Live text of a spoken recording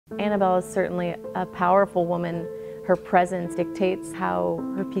Annabelle is certainly a powerful woman. Her presence dictates how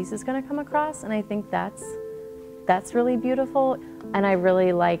her piece is going to come across, and I think that's really beautiful. And I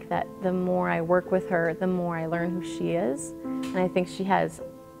really like that the more I work with her, the more I learn who she is. And I think she has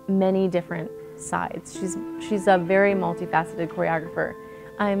many different sides. She's a very multifaceted choreographer.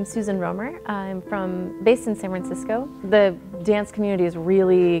 I'm Susan Romer. I'm based in San Francisco. The dance community is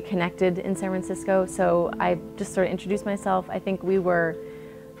really connected in San Francisco, so I just sort of introduced myself. I think we were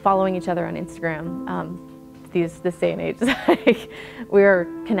following each other on Instagram. This day and age, we were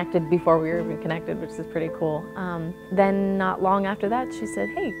connected before we were even connected, which is pretty cool. Then not long after that, she said,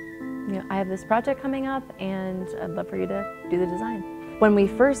 hey, I have this project coming up and I'd love for you to do the design. When we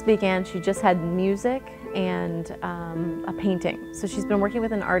first began, she just had music and a painting. So she's been working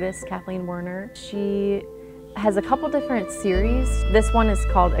with an artist, Kathleen Werner. She has a couple different series. This one is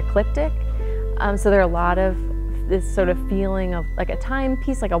called Ecliptic. So there are a lot of this sort of feeling of like a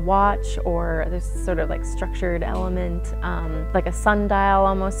timepiece, like a watch, or this sort of like structured element, like a sundial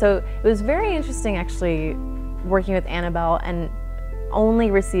almost. So it was very interesting actually working with Annabelle and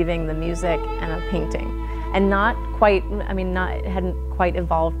only receiving the music and a painting. And not quite, it hadn't quite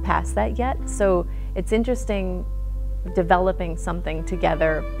evolved past that yet. So it's interesting developing something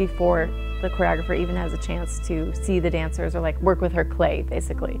together before the choreographer even has a chance to see the dancers or like work with her clay,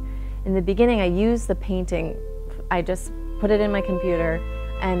 basically. In the beginning, I used the painting. I just put it in my computer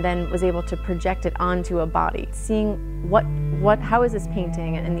and then was able to project it onto a body, seeing how is this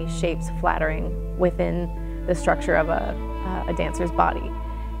painting and these shapes flattering within the structure of a dancer's body.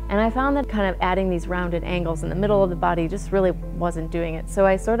 And I found that kind of adding these rounded angles in the middle of the body just really wasn't doing it. So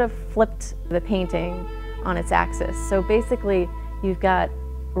I sort of flipped the painting on its axis. So basically, you've got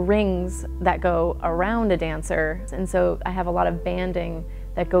rings that go around a dancer, and so I have a lot of banding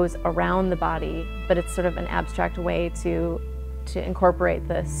that goes around the body, but it's sort of an abstract way to incorporate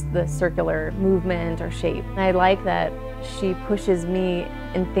the circular movement or shape. And I like that she pushes me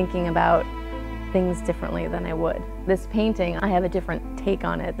in thinking about things differently than I would. This painting, I have a different take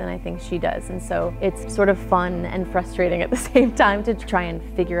on it than I think she does, and so it's sort of fun and frustrating at the same time to try and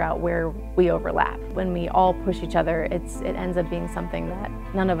figure out where we overlap. When we all push each other, it ends up being something that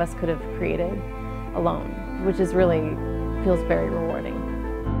none of us could have created alone, which is really feels very rewarding.